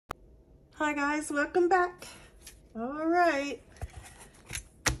Hi guys, welcome back. All right,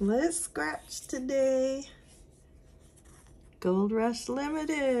 let's scratch today. Gold Rush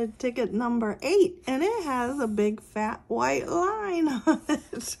Limited, ticket number 8, and it has a big fat white line on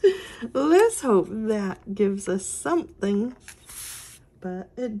it. Let's hope that gives us something, but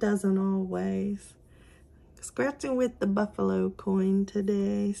it doesn't always. Scratching with the buffalo coin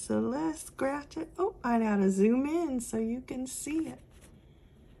today, so let's scratch it. Oh, I gotta zoom in so you can see it.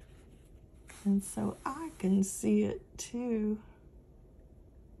 And so I can see it too.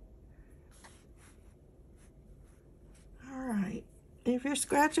 All right, if you're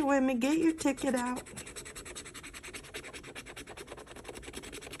scratching with me, get your ticket out.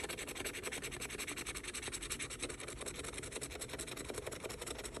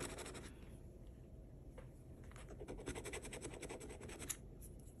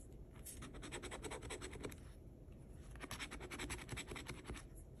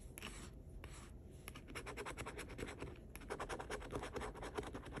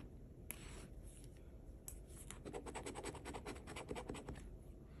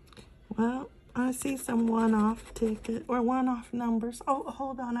 Well, I see some one-off ticket or one-off numbers. Oh,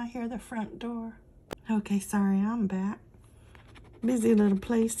 hold on, I hear the front door. Okay, sorry, I'm back. Busy little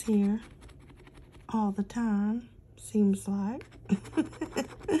place here all the time, seems like.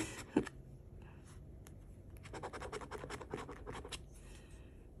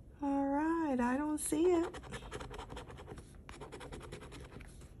 All right, I don't see it.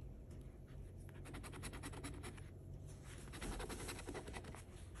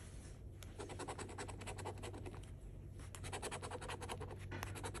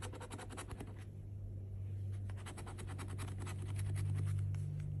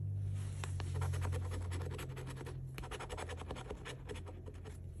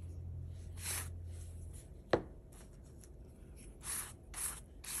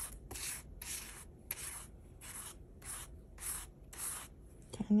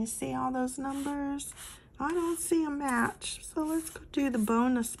 Can you see all those numbers? I don't see a match, so let's go do the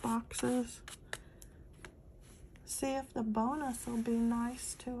bonus boxes. See if the bonus will be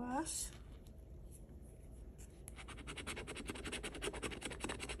nice to us.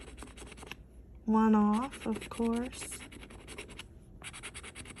 One off, of course.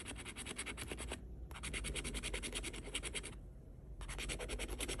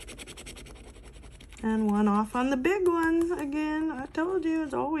 And one off on the big one again. I told you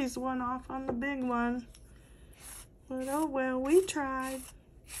it's always one off on the big one. But oh well, we tried.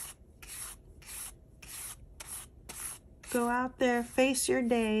 Go out there, face your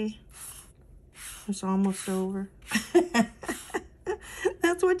day. It's almost over.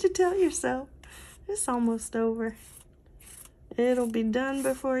 That's what you tell yourself. It's almost over. It'll be done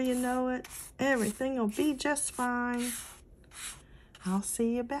before you know it. Everything will be just fine. I'll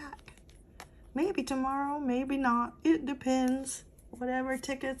see you back. Maybe tomorrow, maybe not. It depends. Whatever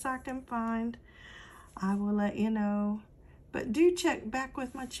tickets I can find, I will let you know. But do check back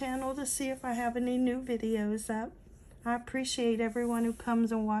with my channel to see if I have any new videos up. I appreciate everyone who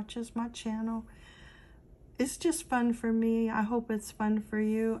comes and watches my channel. It's just fun for me. I hope it's fun for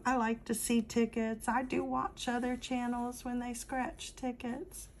you. I like to see tickets. I do watch other channels when they scratch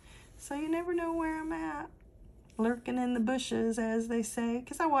tickets. So you never know where I'm at. Lurking in the bushes, as they say,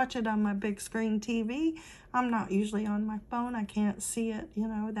 because I watch it on my big screen TV. I'm not usually on my phone. I can't see it, you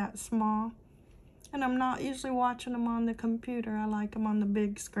know, that small. And I'm not usually watching them on the computer. I like them on the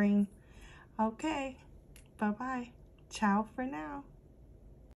big screen. Okay, bye-bye. Ciao for now.